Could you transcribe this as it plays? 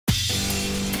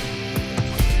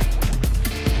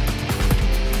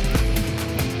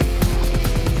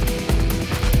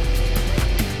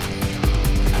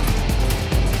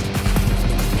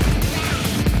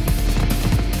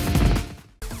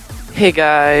Hey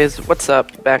guys, what's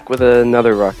up? Back with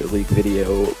another Rocket League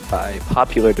video by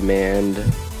popular demand.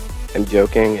 I'm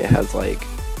joking, it has like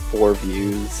 4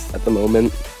 views at the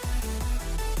moment.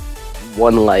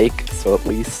 1 like, so at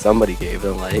least somebody gave it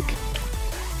a like.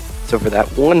 So for that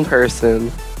one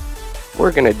person,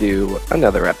 we're gonna do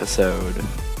another episode.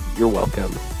 You're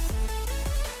welcome.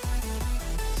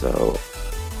 So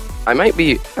I might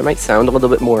sound a little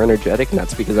bit more energetic, and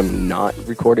that's because I'm not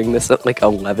recording this at like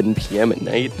 11 PM at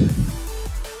night.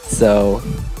 So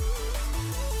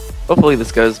hopefully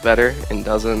this goes better and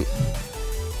doesn't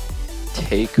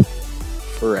take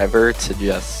forever to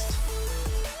just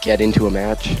get into a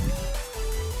match.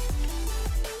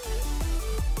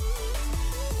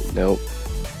 Nope.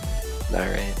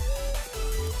 Alright.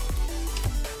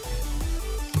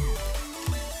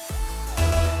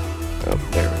 Oh,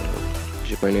 there we go.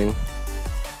 Joining.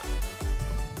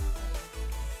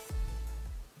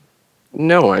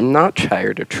 No, I'm not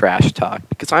tired of trash talk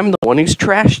because I'm the one who's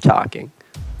trash talking.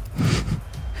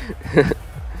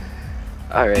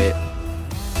 Alright.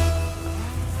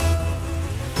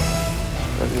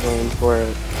 I'm going for it.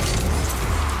 It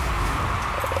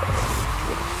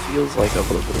feels like a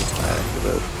little bit of lag,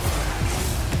 but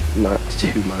not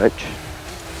too much.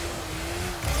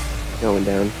 Going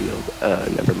downfield.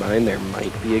 Never mind, there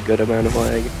might be a good amount of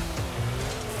lag.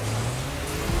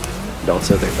 And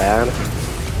also, they're bad.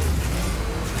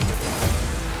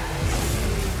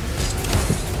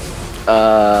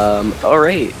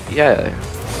 Alright, yeah.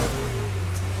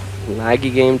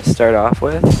 Laggy game to start off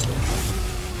with.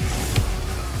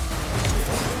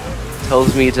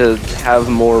 Tells me to have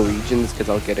more regions because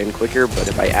I'll get in quicker, but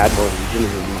if I add more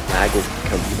regions, then the lag will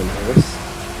become even worse.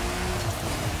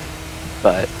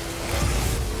 But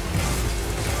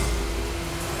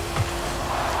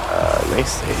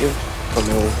nice save. Don't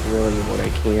know really what I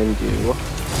can do.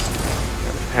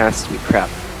 Got a pass to me. Crap.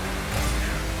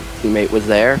 Teammate was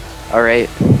there. Alright.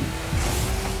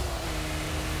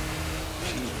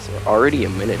 Jeez, we're already a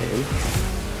minute in.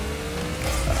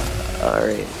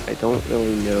 Alright, I don't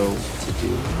really know what to do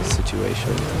in this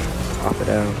situation. Pop it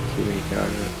out. Teammate got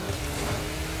it.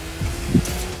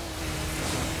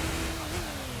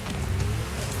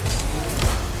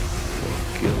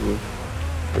 Go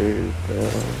for the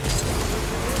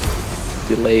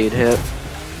delayed hit,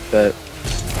 but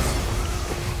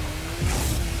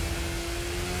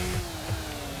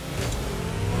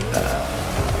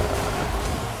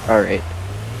alright.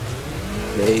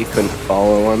 They couldn't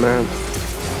follow on that.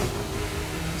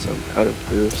 So I'm out of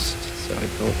boost, so I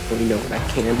don't really know what I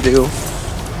can do.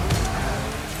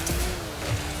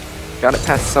 Got it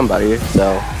past somebody,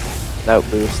 so without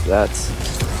boost, that's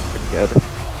pretty good.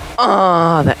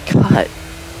 Ah, that cut!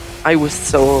 I was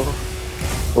so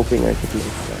hoping I could do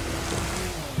that.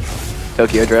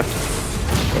 Tokyo Drift.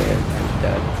 And I'm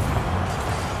dead.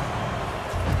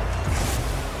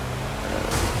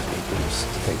 Boost,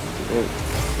 thank you.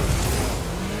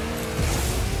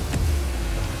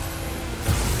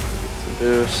 Some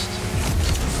boost.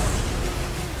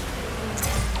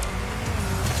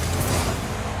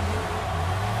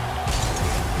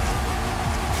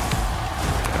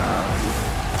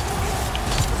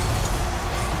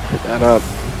 Pick that up.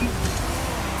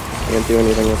 Can't do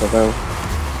anything with it though.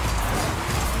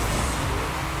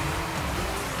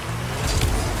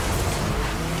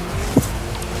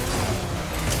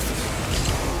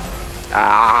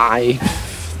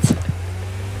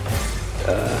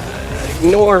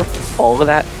 Ignore all of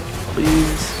that,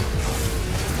 please.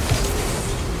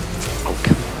 Oh,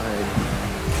 come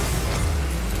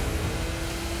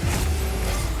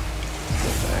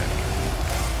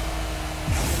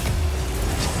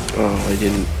on. Oh, I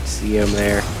didn't see him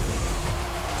there.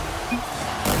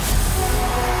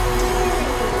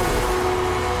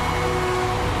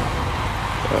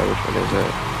 Which one is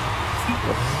it?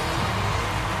 Oh.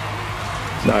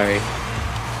 Sorry.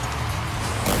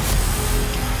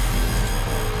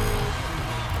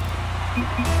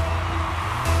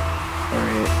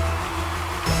 Alright.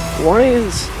 Why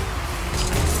is...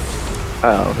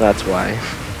 Oh, that's why.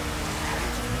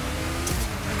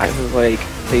 I was like,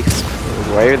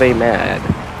 why are they mad?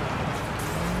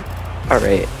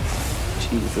 Alright.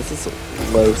 Jeez, this is a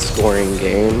low scoring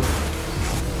game.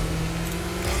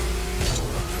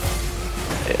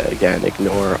 Again,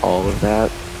 ignore all of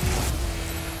that.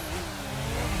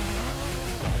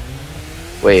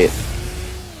 Wait.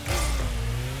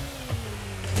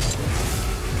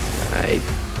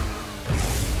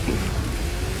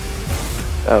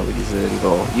 Oh, he's in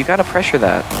goal. You gotta pressure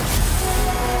that.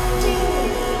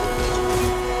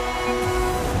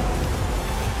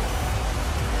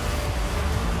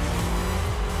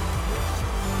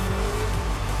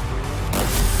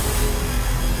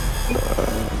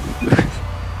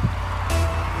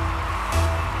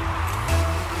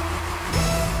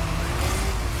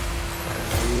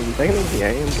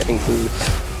 I am getting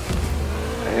boost.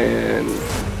 And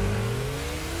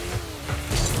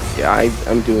yeah,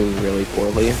 I'm doing really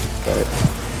poorly, but at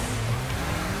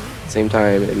the same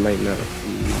time, it might not be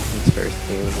his first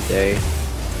game of the day,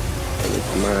 and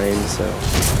it's mine, so.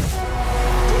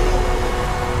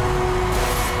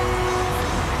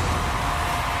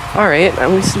 Alright,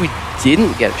 at least we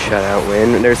didn't get a shutout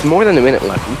win. There's more than a minute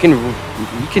left. We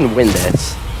can win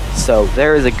this. So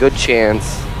there is a good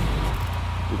chance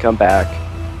we can come back.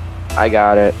 I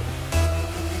got it.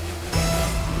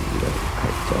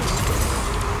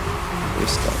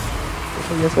 There's stuff. Which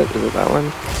one is it? Is it that one?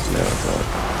 No, it's not.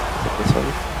 Is it this one?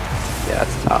 Yeah,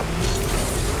 it's top.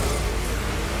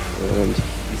 And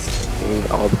he's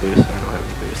taking all the boosts. I don't have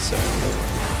the boost, so.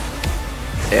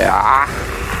 Yeah.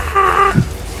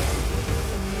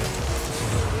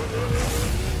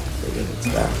 Maybe it's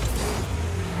that.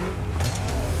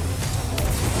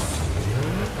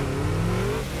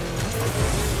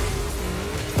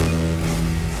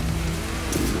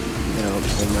 No,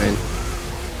 never mind.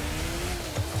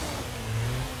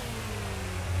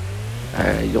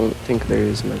 I don't think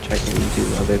there's much I can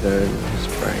do other than just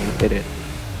try and hit it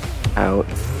out.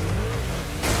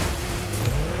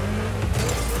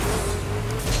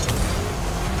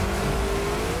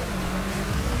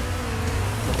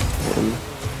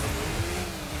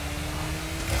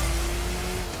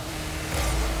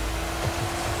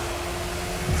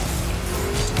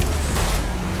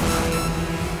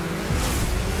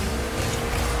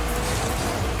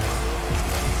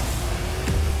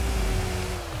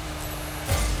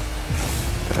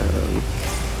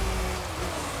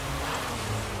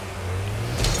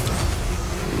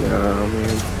 No,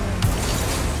 man.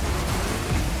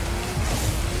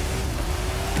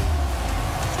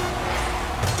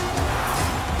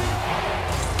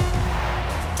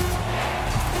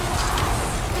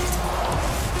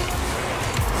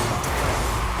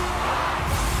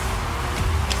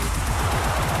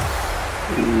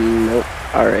 Nope.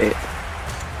 Alright.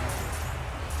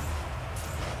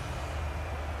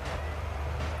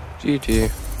 GG.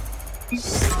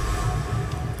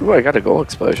 Ooh, I got a goal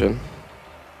explosion.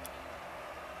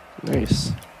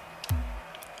 Nice.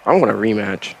 I want a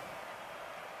rematch.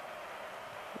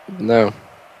 No.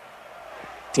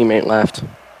 Teammate left.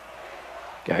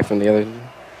 Guy from the other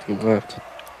team left.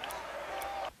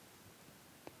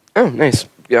 Oh, nice.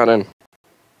 Got in.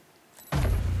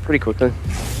 Pretty quickly.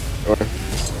 Or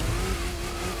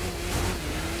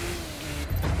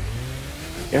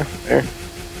yeah, there.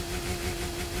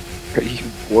 Are you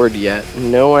bored yet?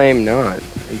 No, I am not.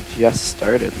 I just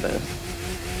started this.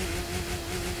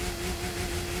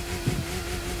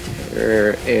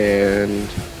 Terror and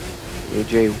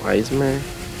AJ Weismer.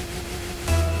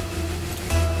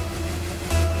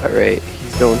 Alright,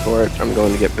 he's going for it. I'm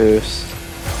going to get boost.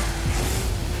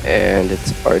 And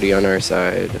it's already on our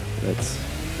side. That's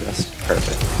just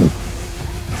perfect. I'm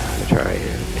going to try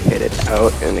and hit it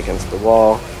out and against the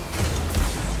wall.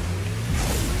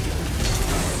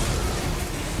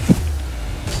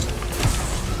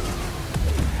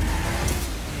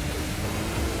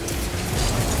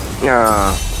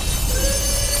 Ah.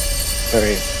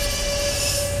 Sorry.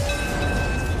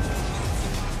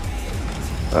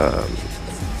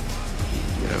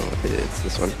 No, it's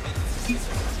this one.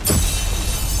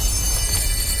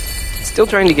 Still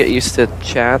trying to get used to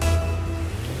chat,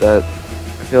 but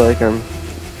I feel like I'm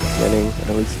getting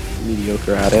at least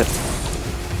mediocre at it.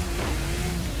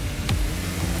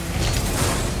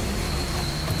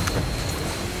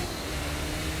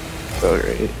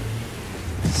 Alright.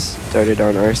 Started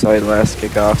on our side last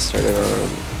kickoff, started on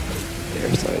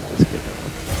their side this kickoff.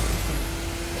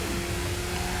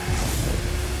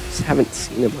 Just haven't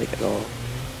seen him like at all.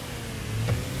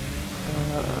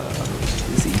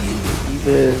 Is he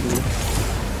even?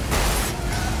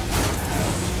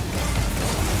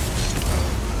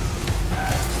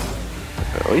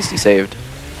 At least he saved.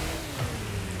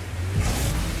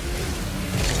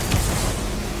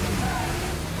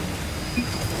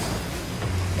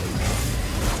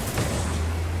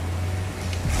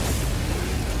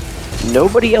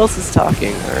 Nobody else is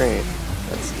talking. Alright.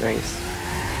 That's nice.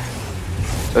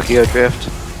 Tokyo Drift.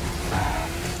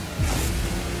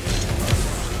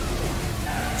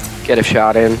 Get a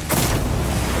shot in.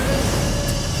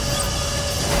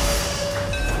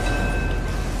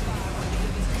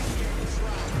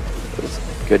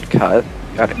 Good cut.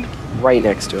 Got it right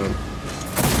next to him.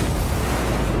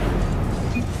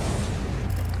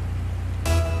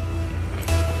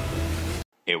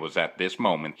 It was at this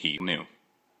moment he knew.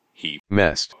 He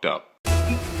messed up.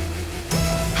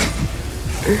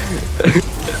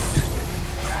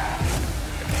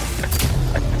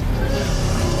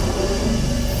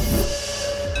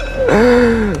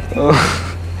 Oh.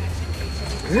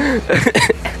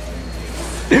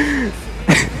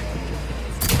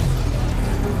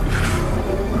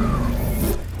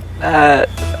 That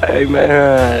I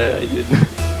didn't.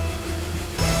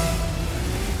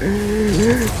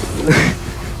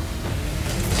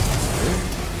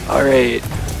 All right.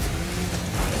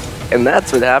 And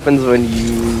that's what happens when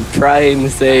you try and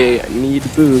say, I need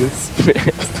boost, but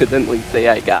accidentally say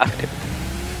I got it.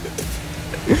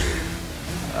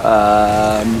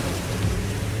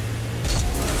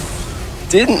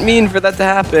 Didn't mean for that to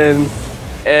happen,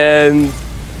 and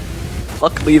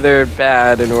luckily they're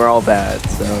bad and we're all bad,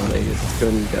 so I just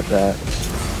couldn't get that.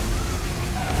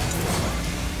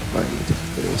 Mind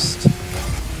boost.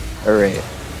 Alright.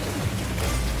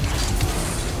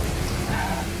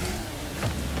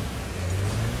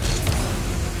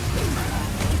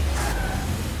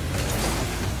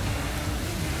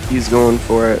 He's going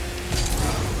for it.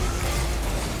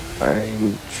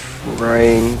 I'm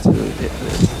trying to hit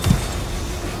this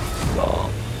ball.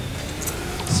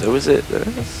 So is it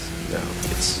this? No,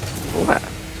 it's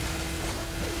left.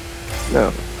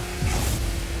 No.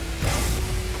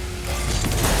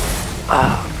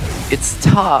 Ah, it's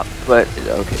top, but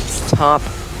okay, it's top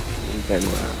and then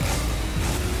left.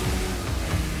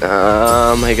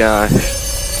 Oh my gosh.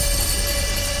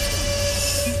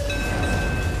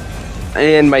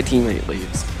 And my teammate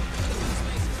leaves.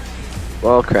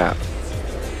 Well, crap.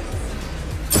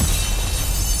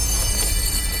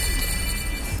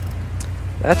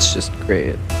 That's just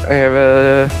great. I have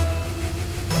a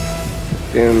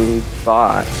fucking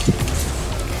bot.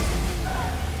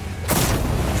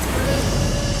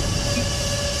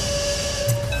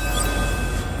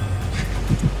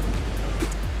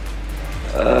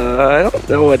 I don't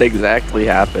know what exactly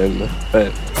happened,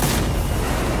 but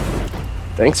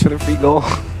thanks for the free goal.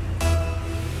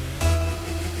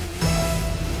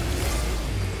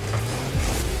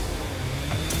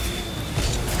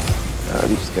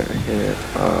 I'm just gonna hit it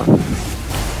off.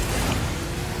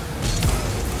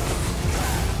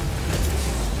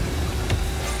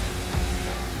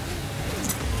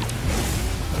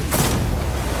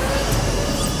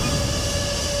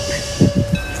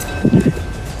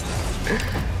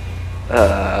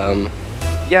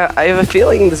 Yeah, I have a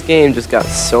feeling this game just got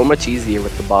so much easier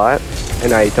with the bot,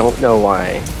 and I don't know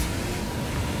why.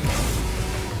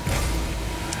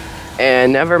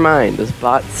 And never mind, this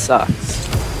bot sucks.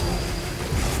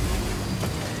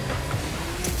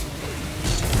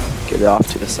 Get it off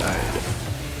to the side.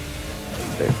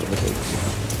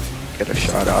 Get a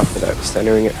shot off without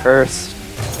centering it first.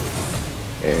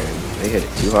 And I hit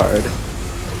it too hard.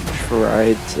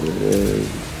 Tried to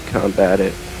combat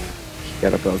it. He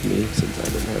got above me since I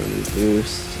didn't have any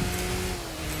boost.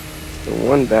 The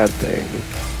one bad thing,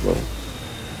 well,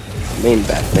 the main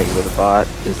bad thing with a bot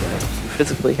is that you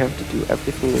physically have to do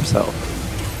everything yourself.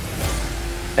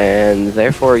 And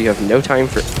therefore you have no time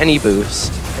for any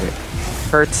boost. And it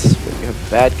hurts when you have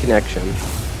bad connection.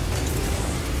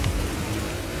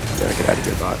 Now get out of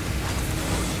here, bot.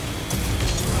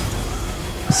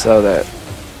 So that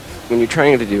when you're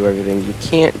trying to do everything, you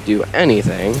can't do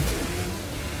anything.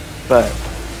 But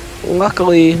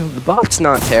luckily, the bot's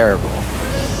not terrible.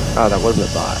 Oh, that wasn't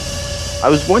a bot. I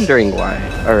was wondering why.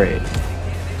 Alright.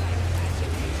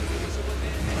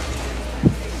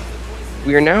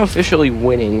 We are now officially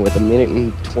winning with 1 minute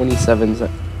and 27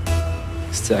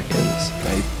 seconds.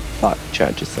 I thought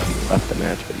Chad just said he left the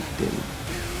match, but he didn't.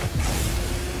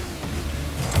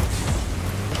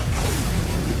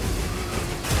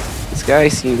 This guy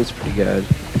seems pretty good.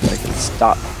 If I can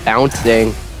stop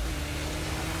bouncing.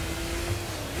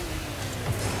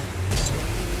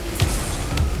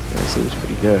 That seems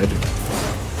pretty good.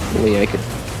 Only I could.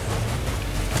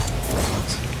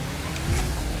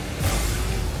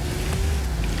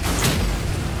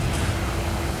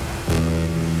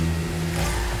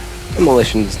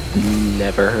 Demolitions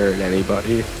never hurt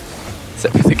anybody,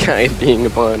 except for the guy being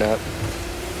blown up.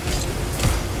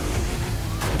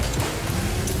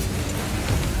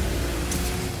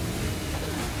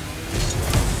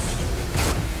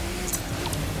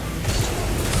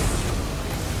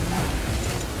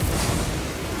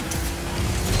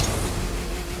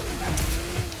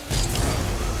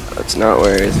 That's not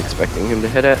where I was expecting him to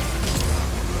hit it.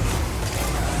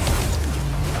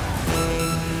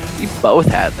 We both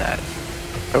had that.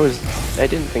 I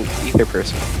didn't think either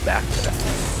person was back to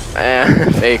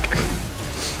that. Fake.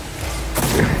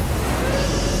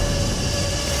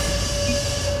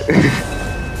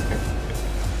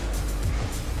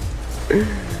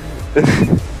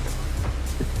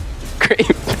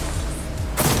 Great.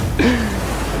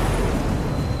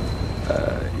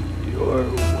 You're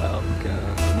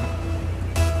welcome.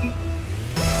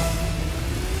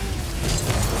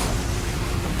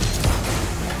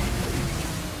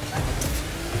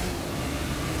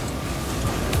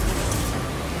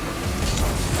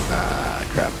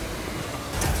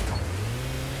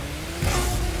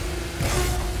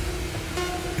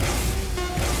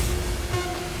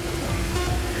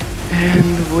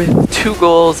 And with 2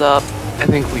 goals up, I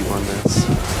think we won this.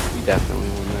 We definitely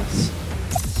won this.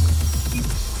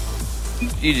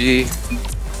 GG.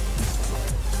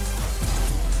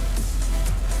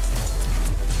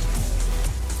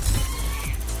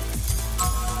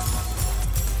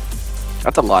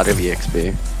 That's a lot of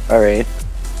EXP. Alright.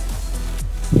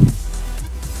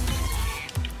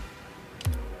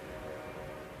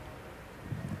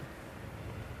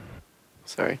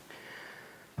 Sorry.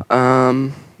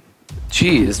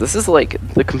 Geez, this is like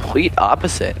the complete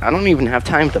opposite. I don't even have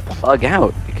time to plug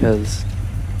out because,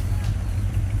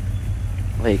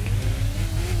 like,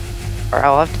 or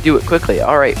I'll have to do it quickly.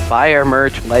 Alright, buy our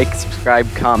merch, like, subscribe,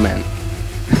 comment.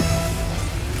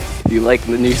 If you like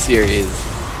the new series.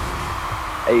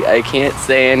 I can't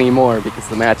say any more because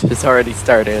the match has already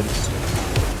started.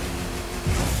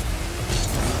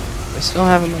 I still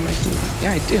have him on my team.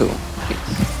 Yeah, I do.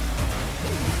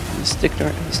 Nice.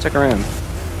 Stick around.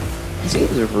 These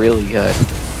games are really good.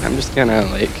 I'm just gonna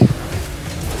like.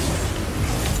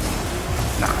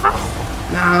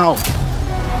 No.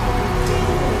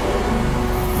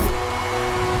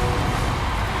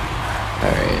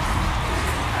 Alright.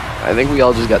 I think we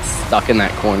all just got stuck in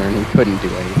that corner and we couldn't do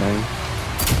anything.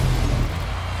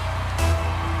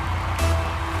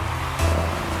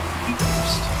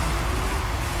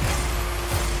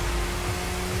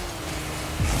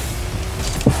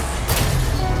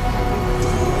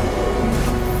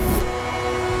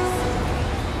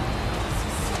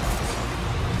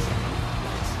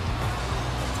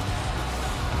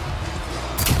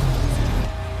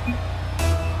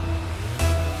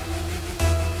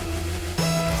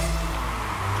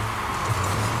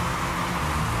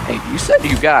 Hey, you said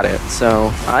you got it,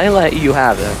 so I let you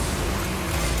have it.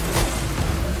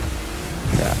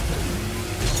 Yeah.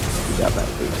 You got that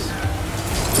boost.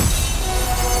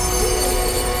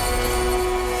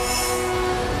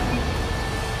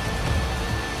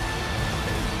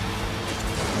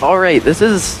 Alright, this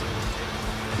is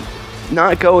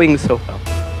not going so well.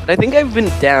 But I think I've been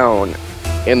down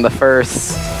in the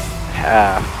first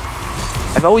half.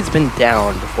 I've always been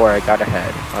down before I got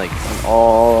ahead, like, on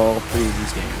all 3 of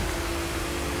these games.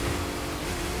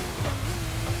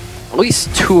 At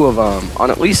least 2 of them, on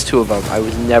at least 2 of them, I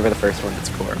was never the first one to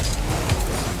score.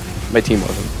 My team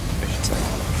wasn't, I should say.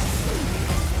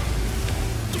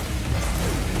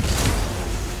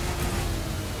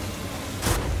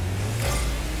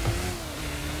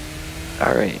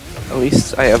 Alright, at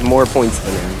least I have more points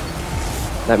than him.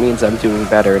 That means I'm doing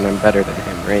better and I'm better than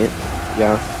him, right?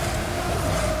 Yeah.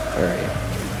 Alright.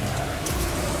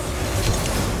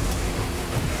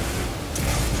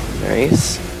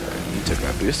 Nice. You took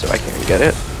my boost so I can't get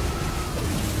it.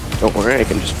 Don't worry, I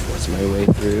can just force my way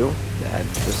through.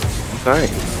 That's just fine.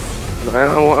 I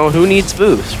don't know, who needs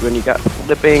boost when you got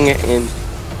flipping and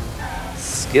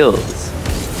skills?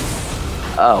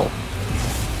 Oh.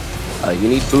 You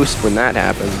need boost when that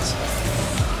happens.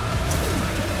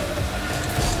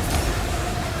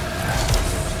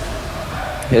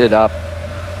 Hit it up.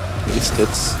 At least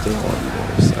it's still on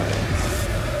your side.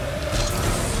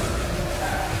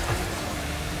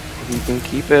 If you can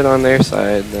keep it on their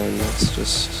side, then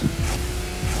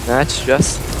that's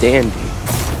just dandy.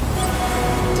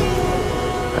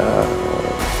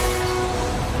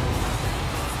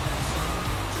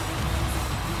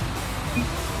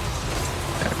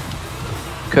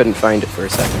 Couldn't find it for a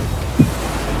second.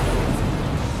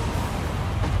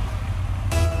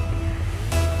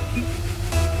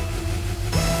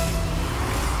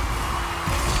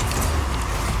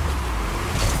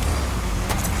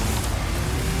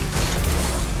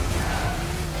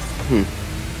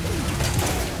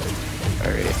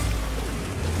 Alright.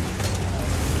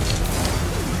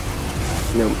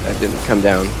 Nope, that didn't come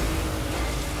down.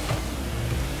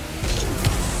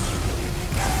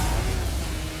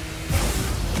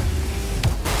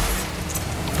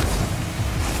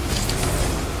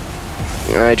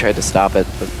 I tried to stop it,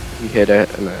 but he hit it,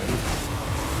 and then...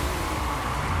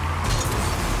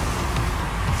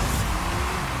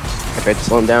 I tried to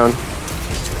slow him down.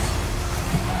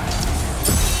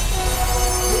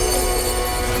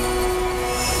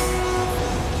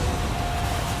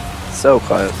 So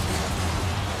close.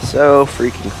 So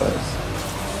freaking close.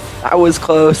 That was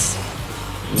close.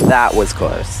 That was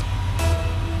close.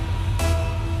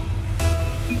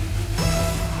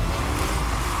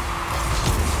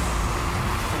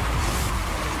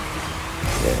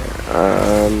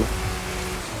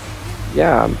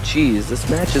 Yeah, geez, this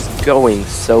match is going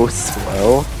so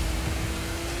slow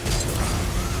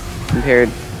compared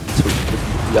to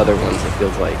the other ones, it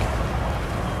feels like.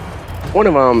 One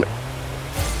of them,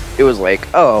 it was like,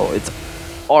 oh, it's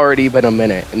already been a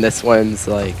minute, and this one's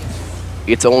like,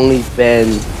 It's only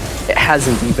been, it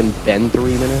hasn't even been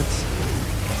 3 minutes.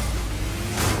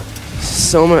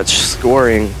 So much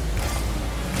scoring.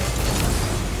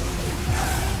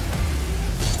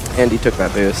 And he took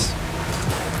that boost.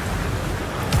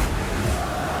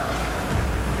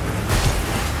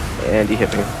 And he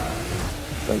hit me. I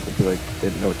think he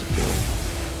didn't know what to do.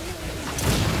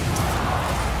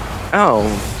 Oh,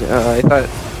 I thought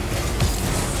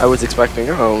I was expecting,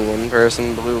 one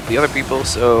person blew up the other people,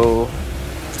 so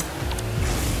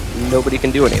nobody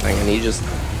can do anything. And he just,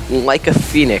 like a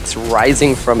phoenix,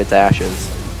 rising from its ashes.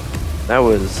 That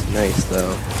was nice,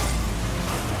 though.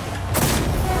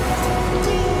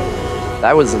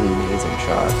 That was an amazing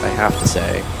shot, I have to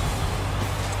say.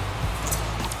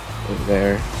 Over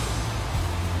there.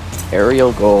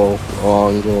 Aerial goal,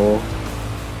 long goal.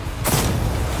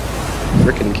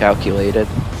 Frickin' calculated.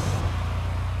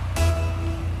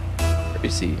 Where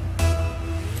is he?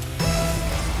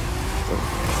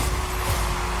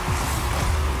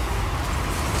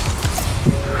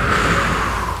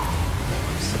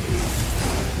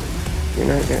 You're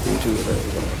not getting to it.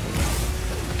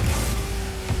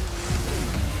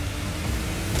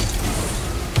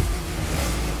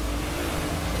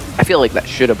 I feel like that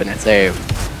should have been a save.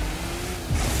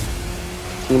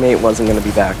 Teammate wasn't going to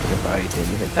be back, and if I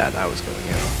didn't hit that, I was going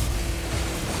in.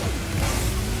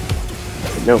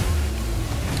 Nope.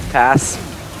 Pass.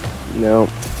 Nope.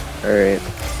 Alright.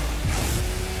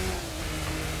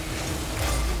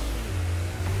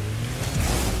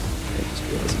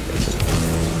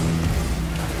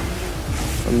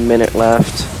 A minute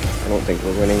left. I don't think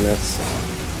we're winning this.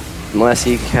 Unless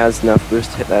he has enough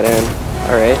boost to hit that in.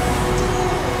 Alright.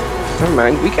 Never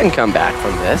mind, we can come back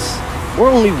from this. We're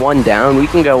only 1 down. We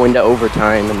can go into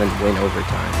overtime and then win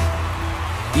overtime.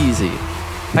 Easy.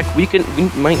 Heck, we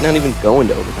might not even go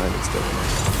into overtime and still win.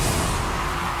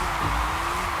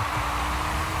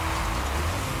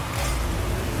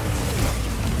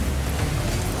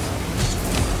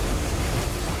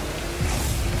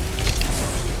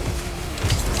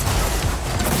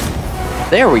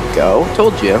 There we go.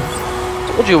 Told you.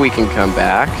 Told you we can come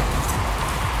back.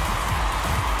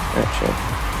 Actually.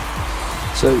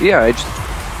 So yeah, I just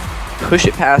push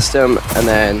it past him, and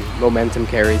then momentum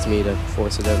carries me to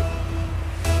force it in.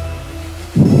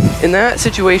 In that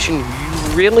situation,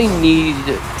 you really need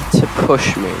to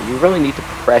push me. You really need to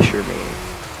pressure me,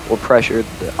 or pressure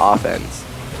the offense.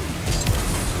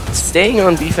 Staying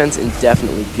on defense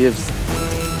indefinitely gives the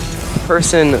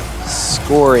person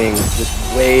scoring just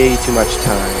way too much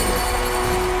time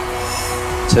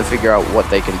to figure out what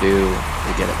they can do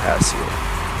to get it past you.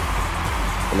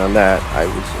 And on that,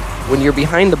 when you're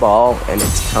behind the ball and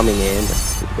it's coming in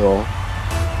to the goal,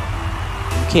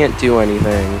 you can't do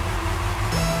anything.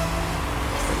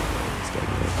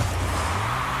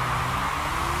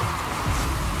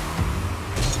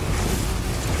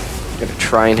 Gonna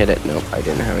try and hit it. Nope, I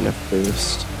didn't have enough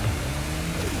boost.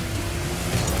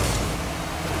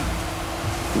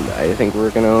 And I think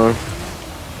we're gonna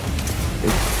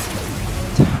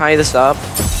tie this up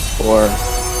or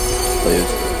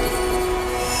lose.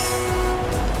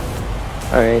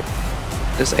 Alright,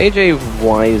 this AJ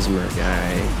Weismer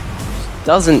guy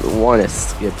doesn't want to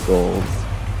skip goals.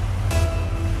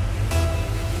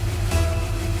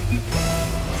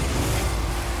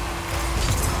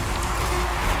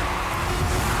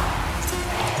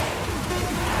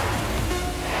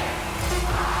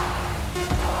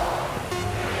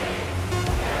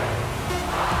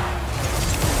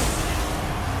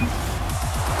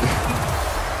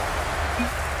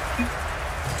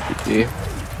 GG.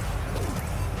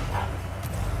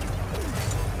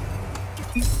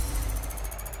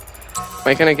 Am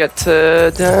I gonna get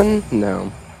to 10?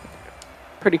 No.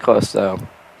 Pretty close though.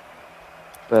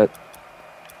 But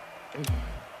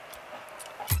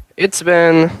it's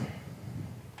been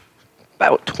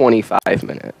about 25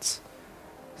 minutes.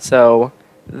 So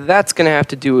that's gonna have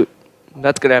to do it.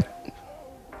 That's gonna have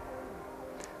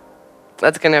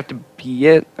to be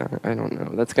it. I don't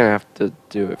know. That's gonna have to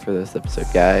do it for this episode,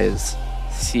 guys.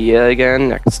 See ya again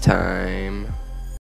next time.